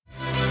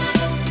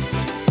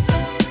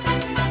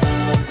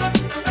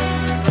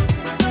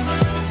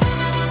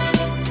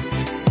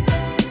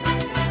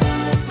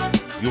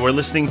You are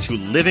listening to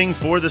Living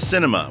for the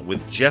Cinema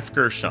with Jeff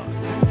Gershon.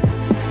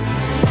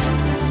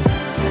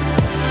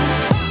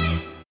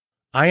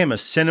 I am a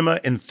cinema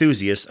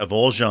enthusiast of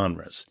all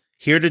genres,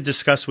 here to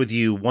discuss with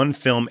you one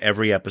film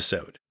every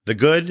episode. The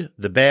good,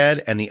 the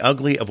bad, and the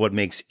ugly of what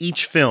makes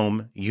each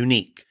film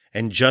unique.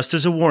 And just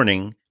as a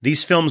warning,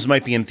 these films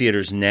might be in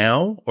theaters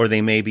now, or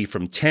they may be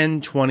from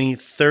 10, 20,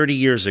 30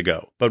 years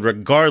ago. But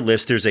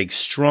regardless, there's a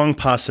strong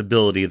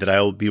possibility that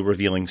I will be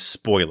revealing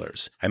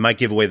spoilers. I might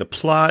give away the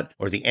plot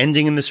or the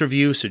ending in this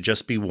review, so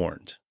just be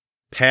warned.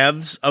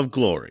 Paths of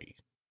Glory,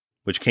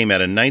 which came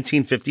out in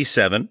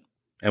 1957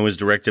 and was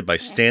directed by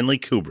Stanley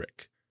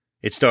Kubrick.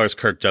 It stars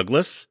Kirk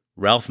Douglas,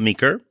 Ralph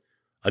Meeker,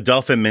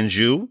 Adolphe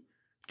Menjou,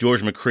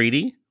 George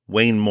McCready,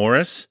 Wayne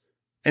Morris,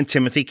 and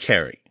Timothy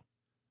Carey.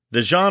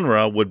 The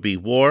genre would be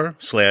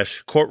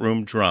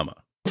war/courtroom drama.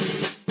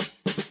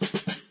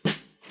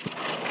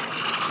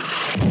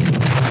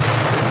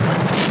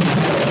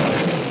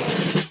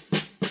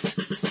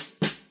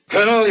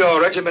 Colonel,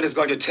 your regiment is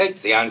going to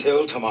take the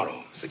anthill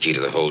tomorrow. It's the key to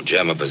the whole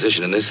German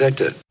position in this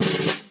sector.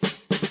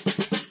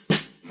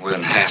 More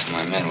than half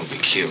my men will be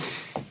killed.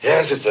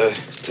 Yes, it's a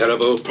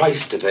terrible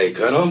price to pay,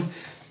 Colonel.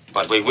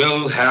 But we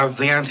will have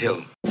the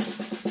anthill.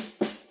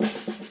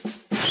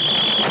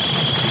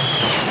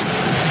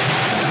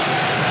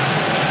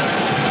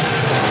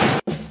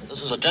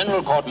 This is a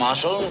general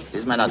court-martial.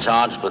 These men are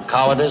charged with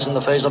cowardice in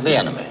the face of the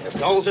enemy. If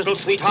those little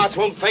sweethearts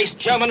won't face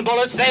German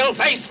bullets, they'll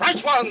face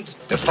French ones.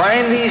 To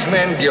find these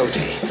men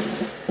guilty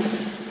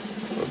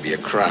will be a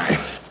crime.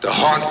 To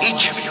haunt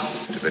each of you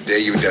to the day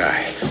you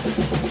die.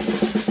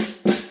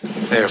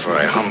 Therefore,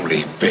 I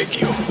humbly beg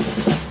you,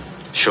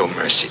 show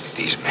mercy to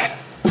these men.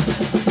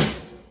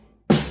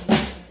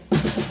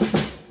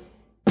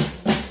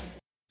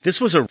 This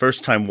was a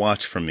first-time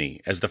watch for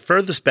me, as the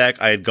furthest back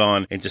I had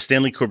gone into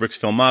Stanley Kubrick's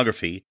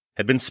filmography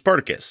had been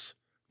Spartacus.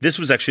 This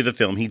was actually the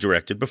film he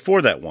directed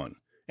before that one,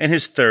 and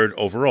his third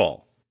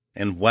overall.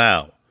 And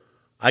wow,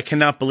 I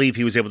cannot believe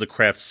he was able to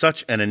craft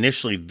such an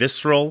initially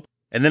visceral,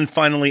 and then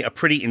finally a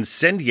pretty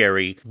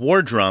incendiary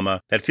war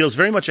drama that feels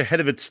very much ahead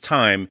of its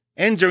time,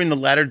 and during the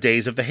latter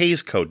days of the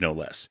Hays Code, no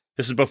less.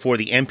 This is before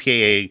the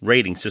MPAA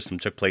rating system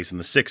took place in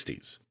the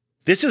 60s.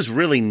 This is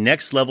really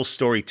next-level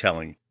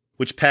storytelling,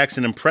 which packs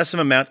an impressive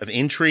amount of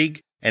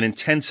intrigue and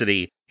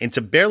intensity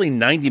into barely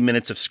 90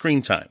 minutes of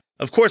screen time.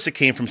 Of course, it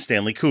came from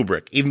Stanley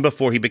Kubrick, even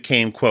before he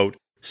became, quote,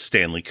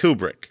 Stanley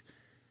Kubrick.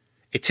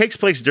 It takes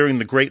place during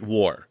the Great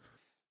War,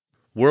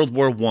 World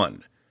War I,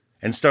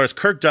 and stars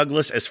Kirk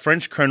Douglas as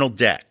French Colonel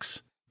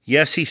Dax.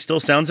 Yes, he still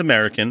sounds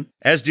American,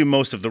 as do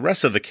most of the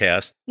rest of the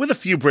cast, with a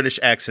few British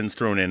accents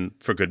thrown in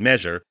for good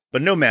measure,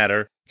 but no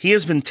matter, he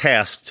has been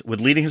tasked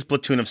with leading his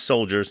platoon of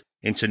soldiers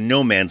into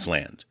no man's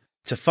land,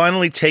 to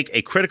finally take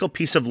a critical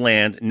piece of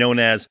land known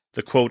as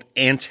the, quote,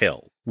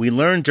 anthill. We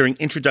learned during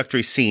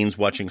introductory scenes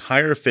watching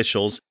higher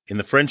officials in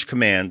the French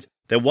command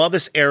that while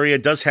this area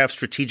does have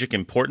strategic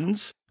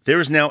importance, there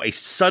is now a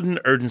sudden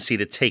urgency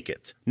to take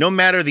it, no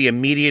matter the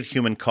immediate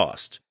human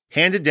cost,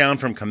 handed down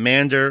from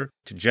commander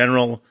to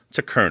general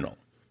to colonel,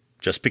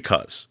 just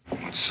because.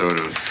 What sort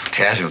of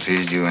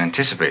casualties do you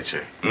anticipate,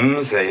 sir?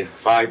 Say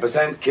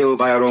 5% killed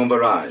by our own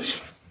barrage.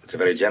 It's a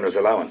very generous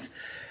allowance.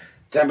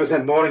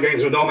 10% more in getting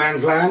through no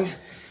man's land,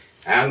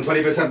 and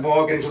 20%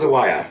 more getting through the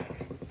wire.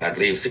 That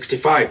leaves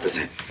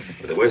 65%,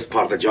 with the worst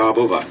part of the job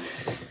over.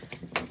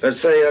 Let's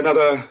say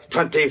another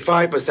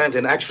 25%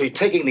 in actually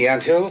taking the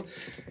anthill.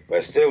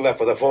 We're still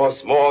left with a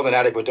force more than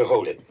adequate to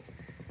hold it.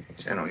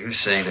 General, you're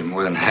saying that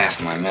more than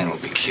half my men will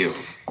be killed.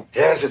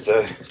 Yes, it's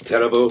a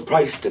terrible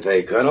price to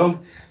pay,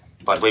 Colonel.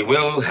 But we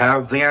will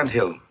have the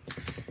anthill.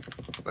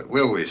 But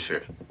will we,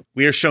 sir?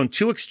 We are shown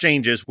two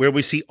exchanges where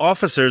we see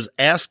officers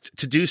asked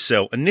to do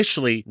so,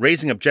 initially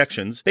raising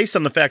objections based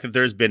on the fact that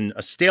there has been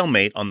a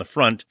stalemate on the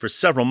front for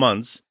several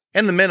months,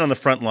 and the men on the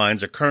front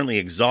lines are currently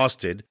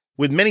exhausted,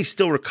 with many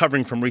still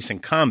recovering from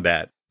recent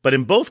combat. But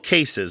in both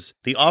cases,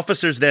 the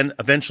officers then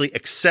eventually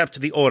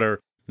accept the order,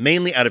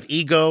 mainly out of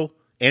ego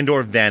and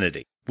or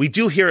vanity. We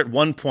do hear at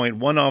one point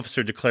one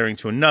officer declaring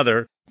to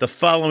another the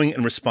following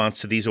in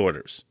response to these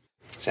orders.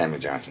 Samuel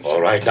Johnson, sir.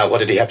 All right, now what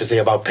did he have to say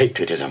about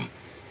patriotism?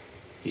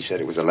 He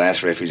said it was the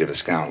last refuge of the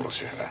scoundrels,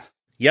 sir.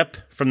 Yep,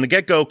 from the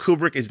get-go,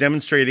 Kubrick is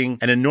demonstrating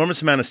an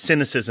enormous amount of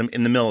cynicism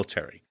in the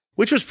military,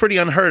 which was pretty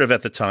unheard of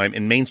at the time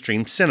in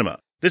mainstream cinema.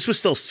 This was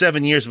still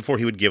 7 years before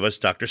he would give us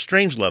Dr.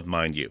 Strangelove,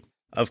 mind you.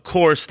 Of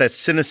course, that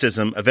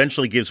cynicism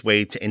eventually gives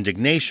way to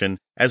indignation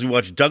as we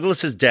watch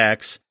Douglas's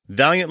Dax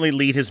valiantly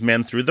lead his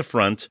men through the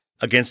front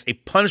against a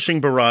punishing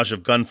barrage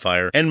of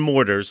gunfire and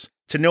mortars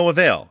to no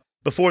avail,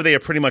 before they are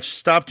pretty much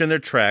stopped in their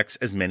tracks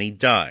as many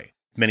die.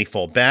 Many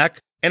fall back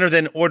and are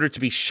then ordered to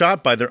be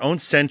shot by their own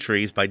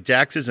sentries by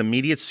Dax's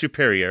immediate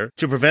superior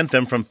to prevent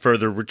them from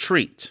further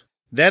retreat.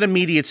 That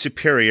immediate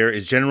superior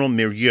is General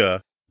Mirieux,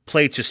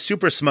 played to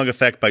super smug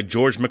effect by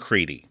George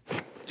McCready.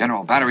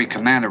 General, battery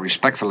commander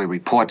respectfully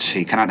reports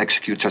he cannot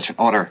execute such an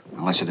order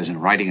unless it is in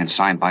writing and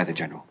signed by the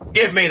general.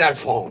 Give me that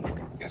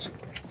phone. Yes, sir.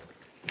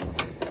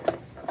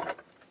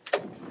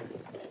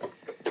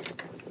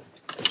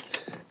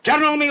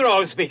 General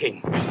Miro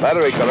speaking.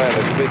 Battery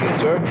commander speaking,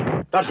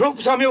 sir. The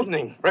troops are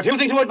mutinying,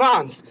 refusing to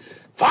advance.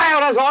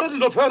 Fire as ordered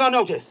until further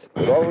notice.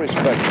 With all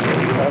respect,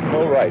 sir, you have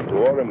no right to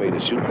order me to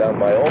shoot down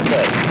my own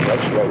men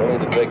unless you are willing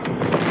to take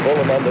full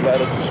and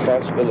undivided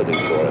responsibility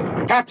for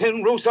it.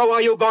 Captain Russo,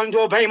 are you going to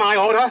obey my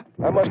order?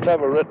 I must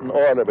have a written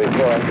order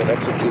before I can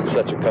execute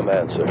such a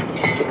command, sir.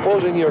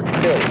 Supposing you're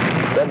killed,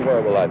 then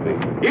where will I be?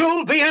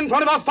 You'll be in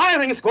front of a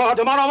firing squad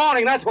tomorrow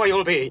morning, that's where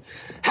you'll be.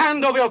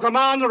 Hand over your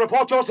command and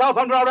report yourself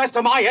under arrest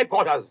to my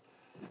headquarters.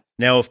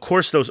 Now, of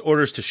course, those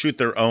orders to shoot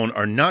their own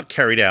are not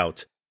carried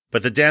out,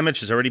 but the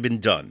damage has already been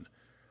done.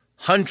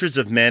 Hundreds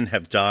of men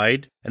have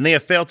died, and they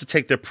have failed to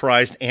take their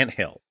prized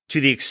anthill, to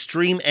the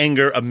extreme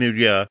anger of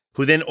Murat,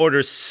 who then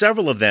orders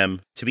several of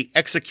them to be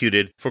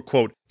executed for,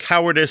 quote,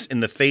 cowardice in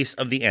the face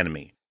of the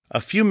enemy.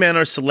 A few men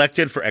are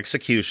selected for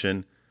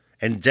execution,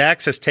 and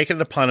Dax has taken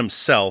it upon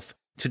himself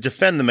to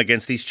defend them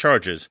against these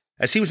charges,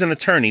 as he was an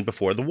attorney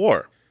before the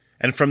war.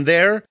 And from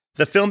there,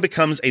 the film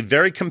becomes a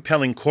very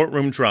compelling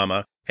courtroom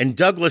drama, and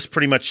Douglas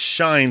pretty much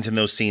shines in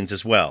those scenes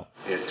as well.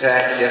 The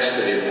attack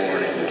yesterday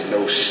morning is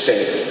no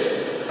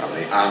stain on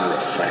the honor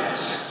of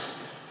France.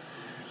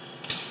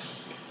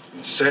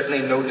 And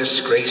certainly no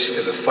disgrace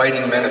to the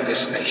fighting men of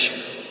this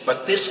nation.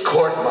 But this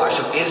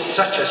court-martial is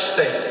such a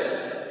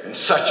stain and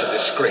such a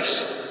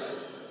disgrace.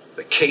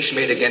 The case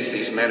made against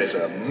these men is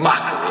a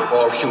mockery of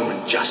all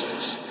human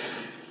justice.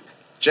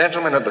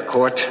 Gentlemen of the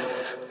court,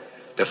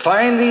 to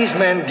find these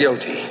men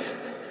guilty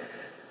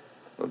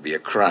would be a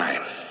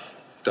crime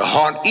to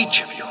haunt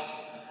each of you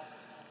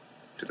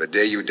to the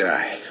day you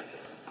die.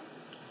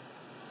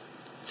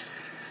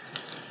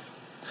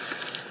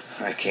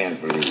 I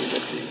can't believe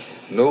that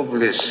the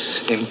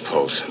noblest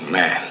impulse in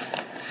man,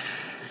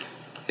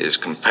 his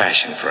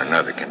compassion for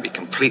another, can be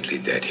completely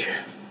dead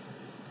here.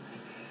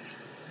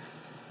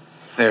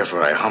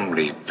 Therefore, I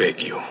humbly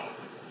beg you,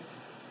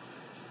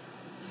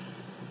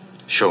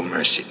 show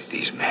mercy to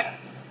these men.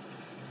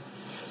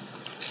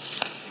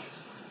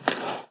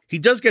 He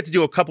does get to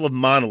do a couple of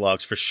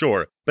monologues for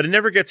sure, but it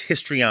never gets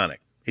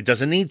histrionic. It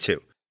doesn't need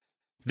to.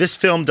 This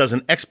film does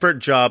an expert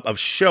job of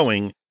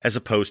showing as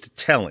opposed to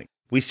telling.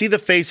 We see the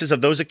faces of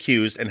those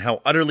accused and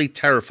how utterly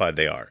terrified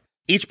they are.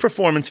 Each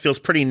performance feels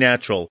pretty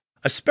natural,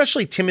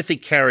 especially Timothy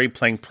Carey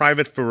playing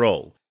Private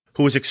Farrell,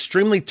 who is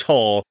extremely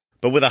tall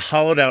but with a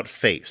hollowed-out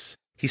face.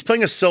 He's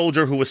playing a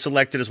soldier who was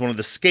selected as one of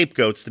the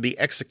scapegoats to be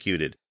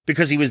executed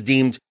because he was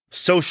deemed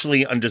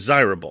socially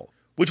undesirable,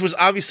 which was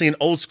obviously an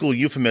old-school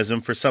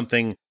euphemism for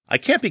something I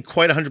can't be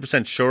quite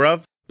 100% sure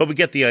of, but we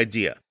get the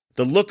idea.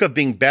 The look of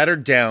being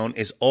battered down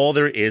is all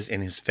there is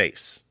in his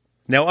face.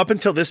 Now, up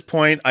until this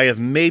point, I have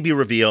maybe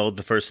revealed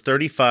the first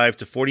 35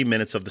 to 40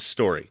 minutes of the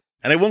story,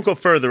 and I won't go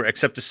further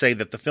except to say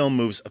that the film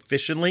moves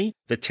efficiently,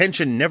 the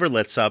tension never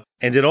lets up,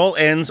 and it all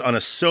ends on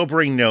a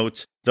sobering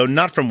note, though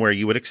not from where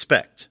you would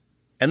expect.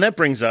 And that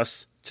brings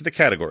us to the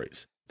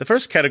categories. The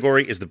first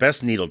category is the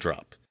best needle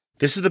drop.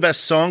 This is the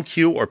best song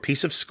cue or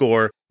piece of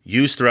score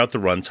used throughout the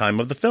runtime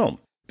of the film,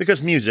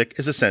 because music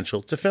is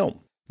essential to film.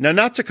 Now,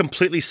 not to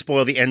completely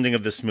spoil the ending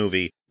of this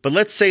movie, but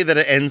let's say that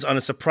it ends on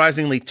a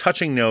surprisingly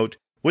touching note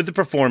with the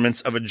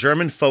performance of a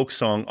German folk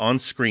song on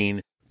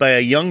screen by a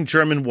young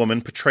German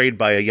woman portrayed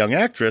by a young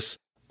actress,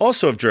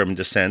 also of German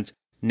descent,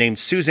 named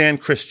Suzanne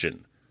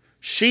Christian.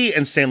 She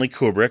and Stanley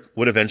Kubrick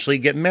would eventually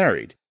get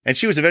married, and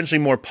she was eventually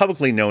more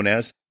publicly known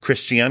as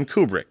Christiane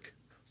Kubrick.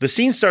 The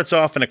scene starts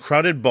off in a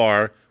crowded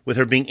bar with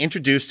her being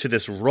introduced to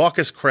this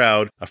raucous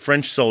crowd of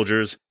French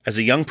soldiers as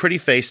a young pretty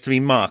face to be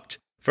mocked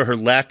for her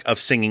lack of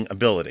singing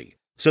ability.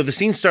 So the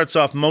scene starts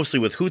off mostly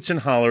with hoots and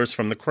hollers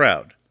from the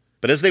crowd.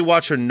 But as they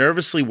watch her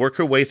nervously work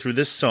her way through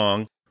this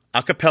song,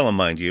 a cappella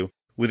mind you,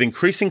 with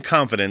increasing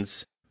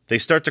confidence, they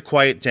start to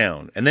quiet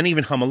down and then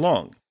even hum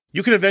along.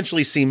 You can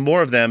eventually see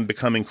more of them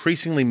become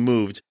increasingly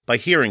moved by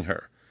hearing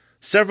her,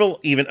 several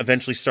even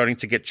eventually starting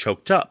to get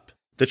choked up.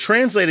 The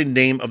translated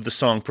name of the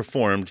song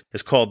performed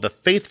is called The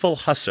Faithful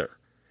Hussar,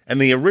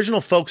 and the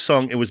original folk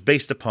song it was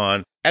based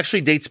upon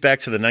actually dates back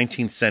to the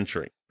 19th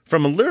century.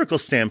 From a lyrical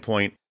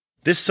standpoint,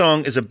 this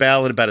song is a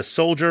ballad about a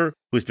soldier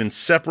who has been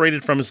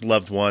separated from his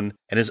loved one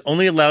and is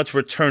only allowed to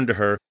return to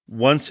her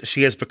once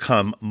she has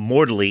become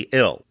mortally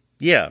ill.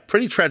 Yeah,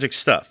 pretty tragic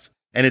stuff,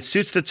 and it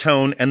suits the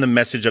tone and the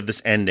message of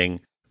this ending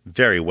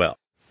very well.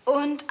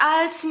 Und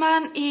als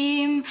man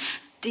ihm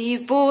die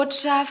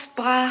Botschaft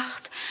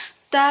bracht,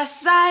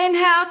 dass sein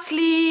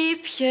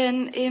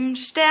Herzliebchen im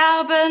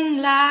Sterben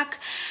lag,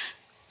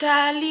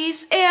 da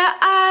ließ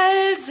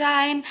all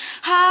sein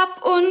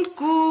Hab und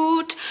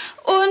Gut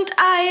und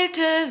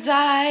eilte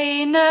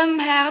seinem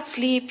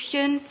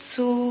Herzliebchen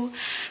zu.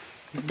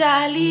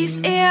 Da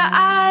ließ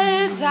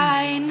all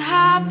sein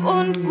Hab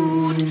und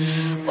Gut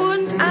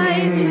und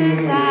eilte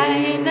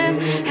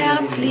seinem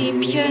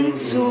Herzliebchen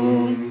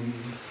zu.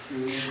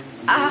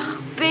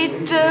 Ach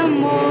bitte,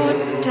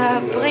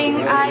 Mutter,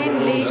 bring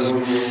ein Licht,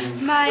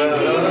 mein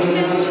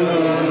Liebchen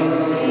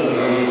stirbt,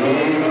 ich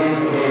seh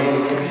es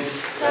nicht.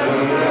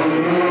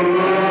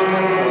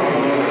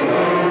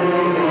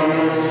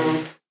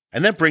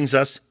 And that brings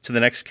us to the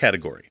next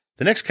category,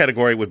 The next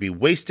category would be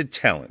wasted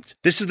talent.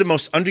 This is the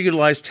most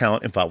underutilized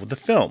talent involved with the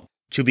film.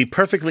 To be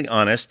perfectly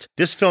honest,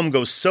 this film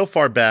goes so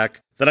far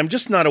back that I'm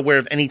just not aware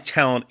of any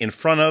talent in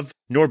front of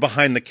nor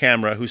behind the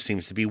camera who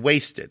seems to be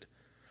wasted.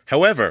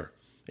 However,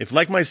 if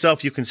like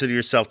myself you consider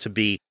yourself to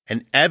be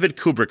an avid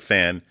Kubrick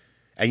fan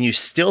and you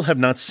still have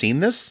not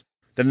seen this,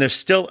 then there's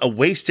still a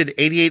wasted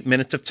 88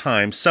 minutes of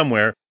time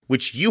somewhere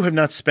which you have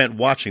not spent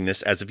watching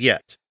this as of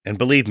yet. And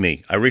believe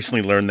me, I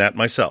recently learned that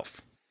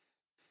myself.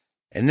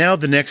 And now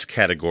the next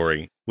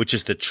category, which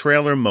is the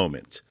trailer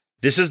moment.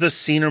 This is the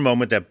scene or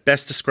moment that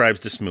best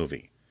describes this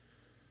movie.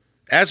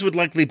 As would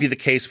likely be the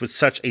case with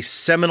such a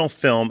seminal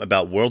film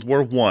about World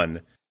War I,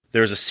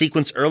 there is a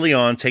sequence early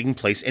on taking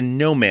place in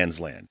no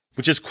man's land,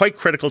 which is quite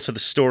critical to the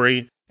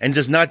story and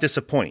does not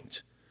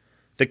disappoint.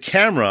 The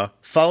camera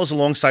follows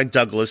alongside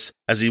Douglas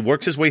as he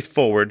works his way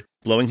forward,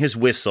 blowing his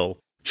whistle,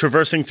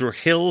 traversing through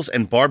hills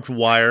and barbed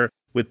wire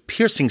with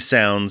piercing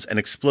sounds and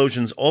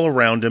explosions all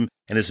around him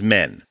and his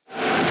men.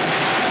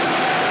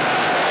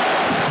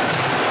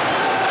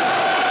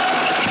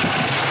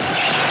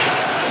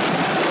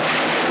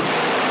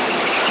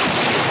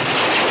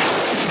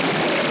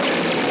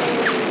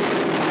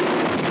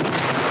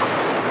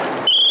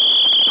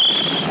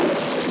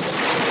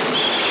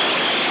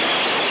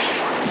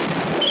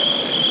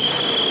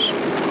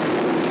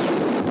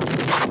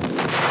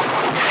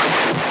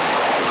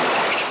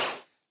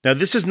 Now,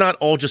 this is not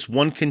all just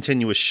one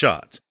continuous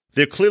shot.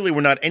 There clearly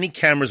were not any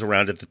cameras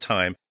around at the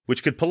time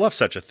which could pull off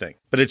such a thing,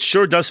 but it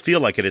sure does feel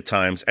like it at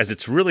times, as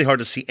it's really hard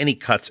to see any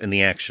cuts in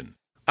the action.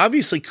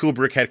 Obviously,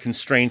 Kubrick had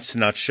constraints to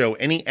not show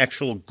any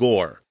actual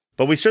gore,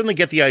 but we certainly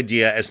get the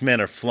idea as men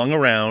are flung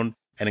around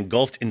and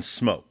engulfed in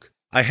smoke.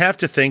 I have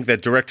to think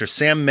that director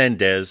Sam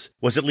Mendes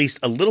was at least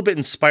a little bit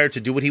inspired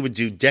to do what he would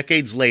do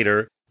decades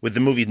later with the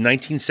movie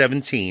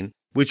 1917,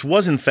 which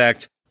was in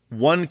fact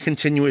one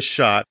continuous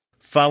shot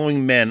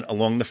following men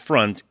along the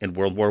front in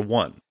World War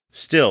I.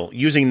 Still,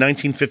 using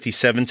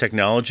 1957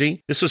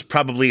 technology, this was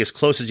probably as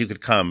close as you could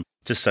come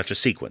to such a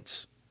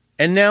sequence.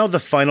 And now the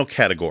final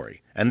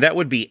category, and that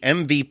would be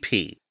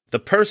MVP, the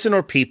person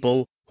or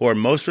people who are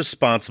most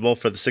responsible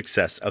for the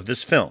success of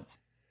this film.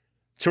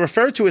 To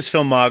refer to his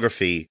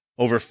filmography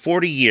over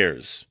 40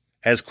 years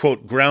as,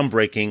 quote,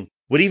 groundbreaking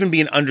would even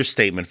be an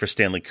understatement for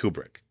Stanley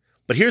Kubrick.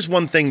 But here's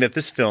one thing that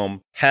this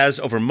film has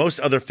over most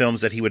other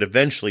films that he would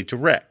eventually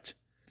direct.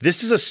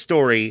 This is a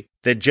story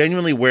that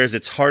genuinely wears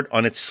its heart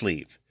on its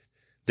sleeve.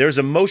 There's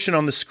emotion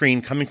on the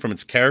screen coming from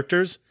its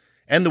characters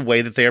and the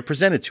way that they are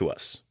presented to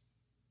us.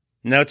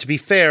 Now, to be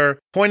fair,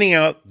 pointing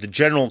out the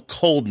general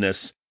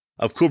coldness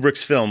of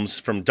Kubrick's films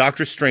from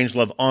Dr.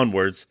 Strangelove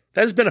onwards,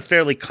 that has been a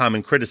fairly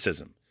common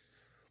criticism.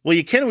 Well,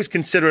 you can't always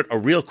consider it a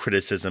real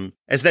criticism,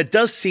 as that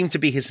does seem to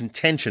be his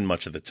intention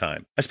much of the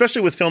time,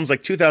 especially with films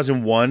like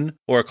 2001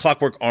 or A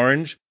Clockwork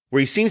Orange, where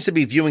he seems to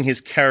be viewing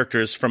his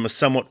characters from a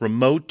somewhat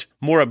remote,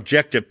 more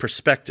objective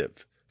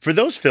perspective. For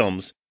those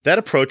films, that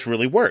approach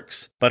really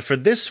works. But for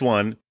this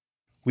one,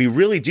 we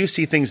really do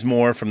see things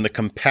more from the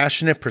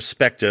compassionate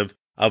perspective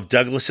of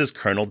Douglas's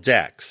Colonel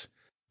Dax.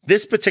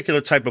 This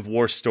particular type of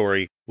war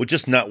story would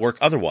just not work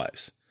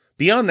otherwise.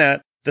 Beyond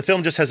that, the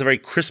film just has a very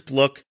crisp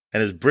look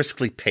and is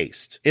briskly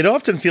paced. It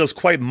often feels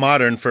quite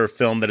modern for a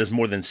film that is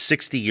more than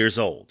 60 years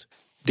old.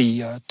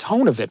 The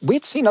tone of it, we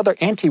had seen other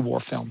anti-war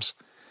films,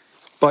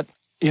 but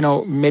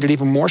made it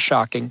even more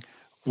shocking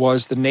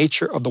was the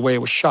nature of the way it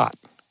was shot.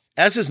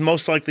 As is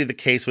most likely the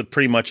case with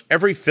pretty much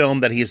every film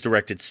that he has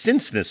directed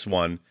since this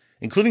one,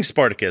 including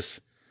Spartacus,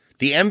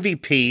 the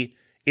MVP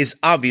is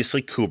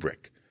obviously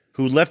Kubrick,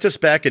 who left us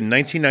back in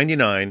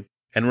 1999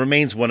 and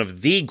remains one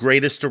of the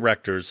greatest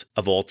directors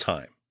of all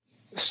time.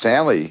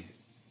 Stanley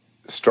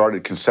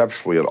started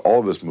conceptually at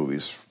all of his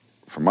movies,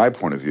 from my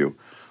point of view,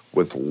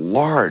 with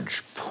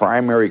large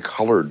primary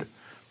colored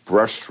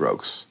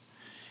brushstrokes.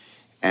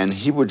 And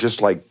he would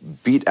just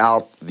beat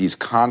out these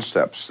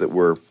concepts that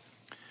were,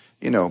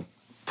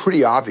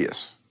 pretty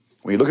obvious.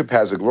 When you look at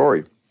Paths of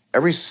Glory,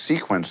 every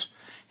sequence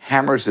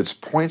hammers its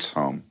points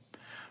home,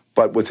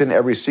 but within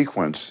every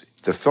sequence,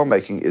 the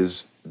filmmaking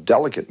is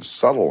delicate and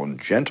subtle and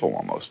gentle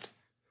almost.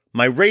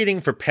 My rating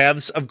for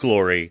Paths of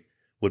Glory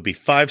would be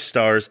 5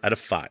 stars out of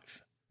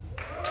 5.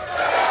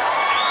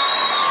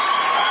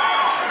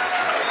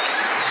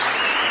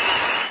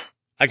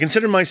 I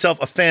consider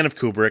myself a fan of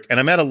Kubrick, and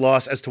I'm at a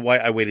loss as to why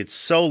I waited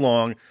so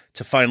long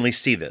to finally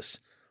see this,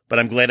 but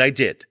I'm glad I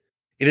did.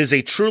 It is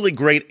a truly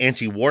great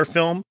anti-war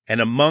film, and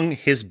among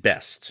his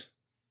best.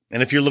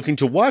 And if you're looking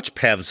to watch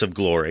Paths of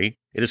Glory,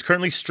 it is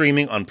currently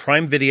streaming on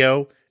Prime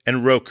Video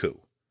and Roku.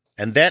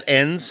 And that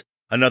ends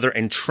another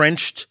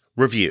entrenched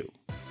review.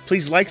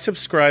 Please like,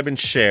 subscribe, and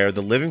share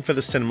the Living for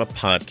the Cinema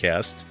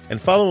podcast, and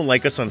follow and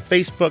like us on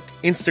Facebook,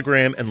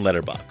 Instagram, and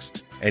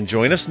Letterboxd. And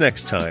join us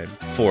next time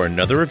for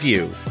another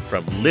review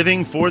from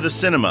Living for the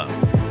Cinema.